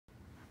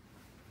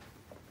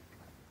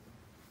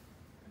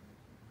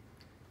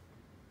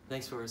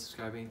Thanks for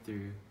subscribing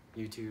through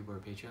YouTube or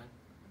Patreon.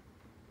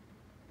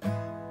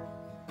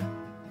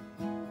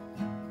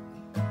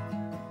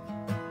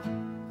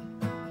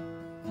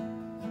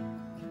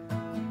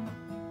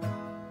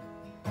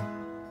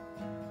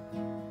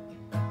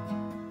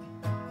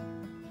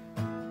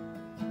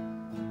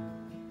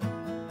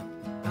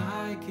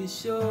 I can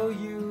show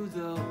you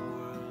the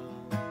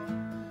world,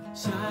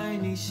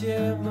 shining,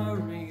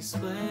 shimmering,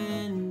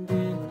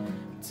 splendid.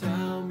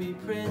 Tell me,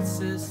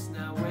 princess,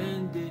 now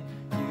when did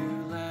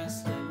you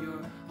last let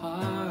your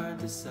heart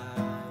decide?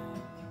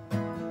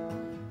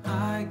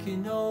 I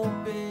can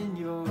open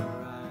your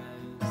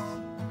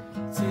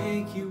eyes,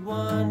 take you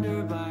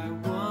wonder by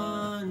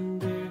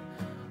wonder,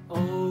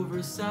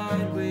 over,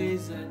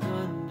 sideways, and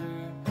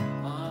under,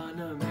 on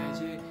a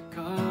magic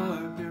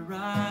carpet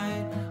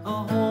ride. A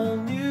whole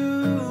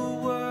new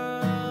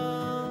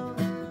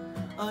world,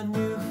 a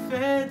new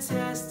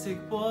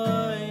fantastic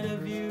point of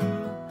view.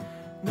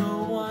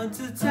 No one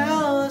to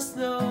tell us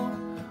no,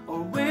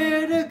 or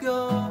where to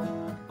go,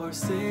 or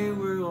say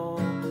we're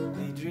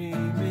only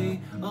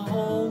dreaming. A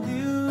whole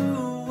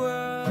new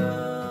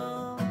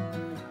world,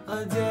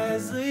 a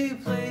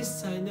dazzling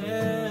place I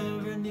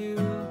never knew.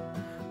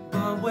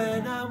 But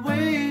when I'm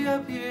way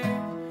up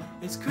here,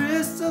 it's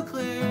crystal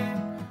clear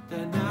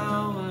that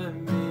now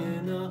I'm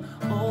in a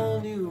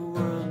whole new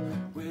world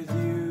with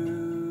you.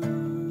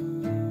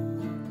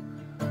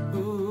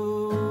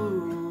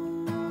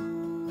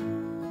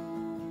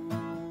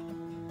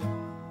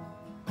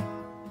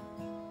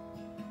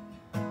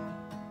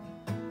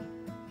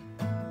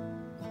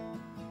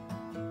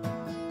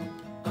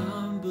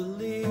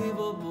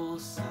 Unbelievable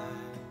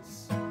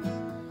sights,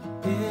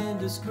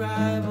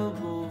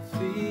 indescribable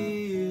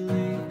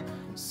feeling,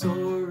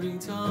 soaring,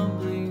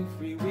 tumbling,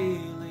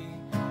 freewheeling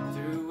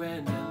through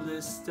an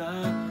endless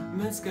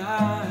diamond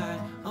sky.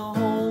 A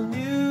whole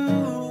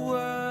new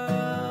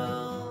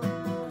world,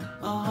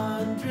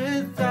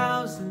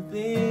 100,000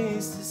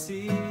 things to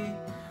see.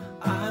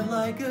 I'm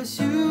like a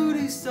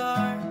shooting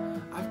star,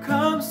 I've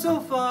come so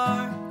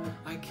far,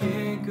 I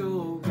can't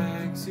go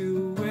back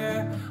to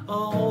where. A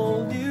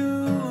whole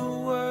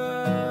new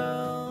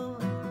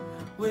world,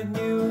 with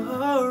new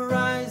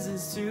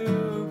horizons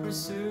to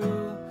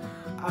pursue.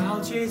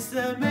 I'll chase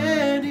them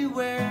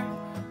anywhere,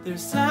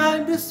 there's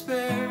time to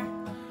spare.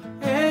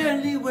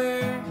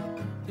 Anywhere,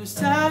 there's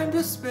time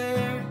to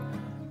spare.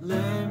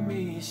 Let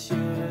me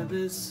share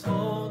this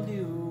whole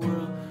new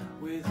world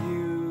with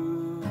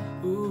you.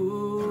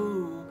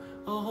 Ooh,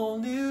 a whole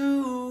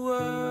new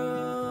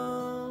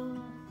world,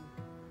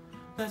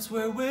 that's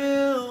where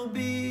we'll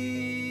be.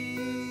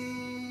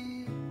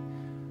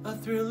 A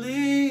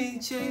thrilling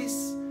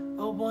chase,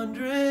 a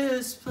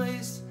wondrous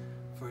place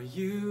for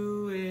you.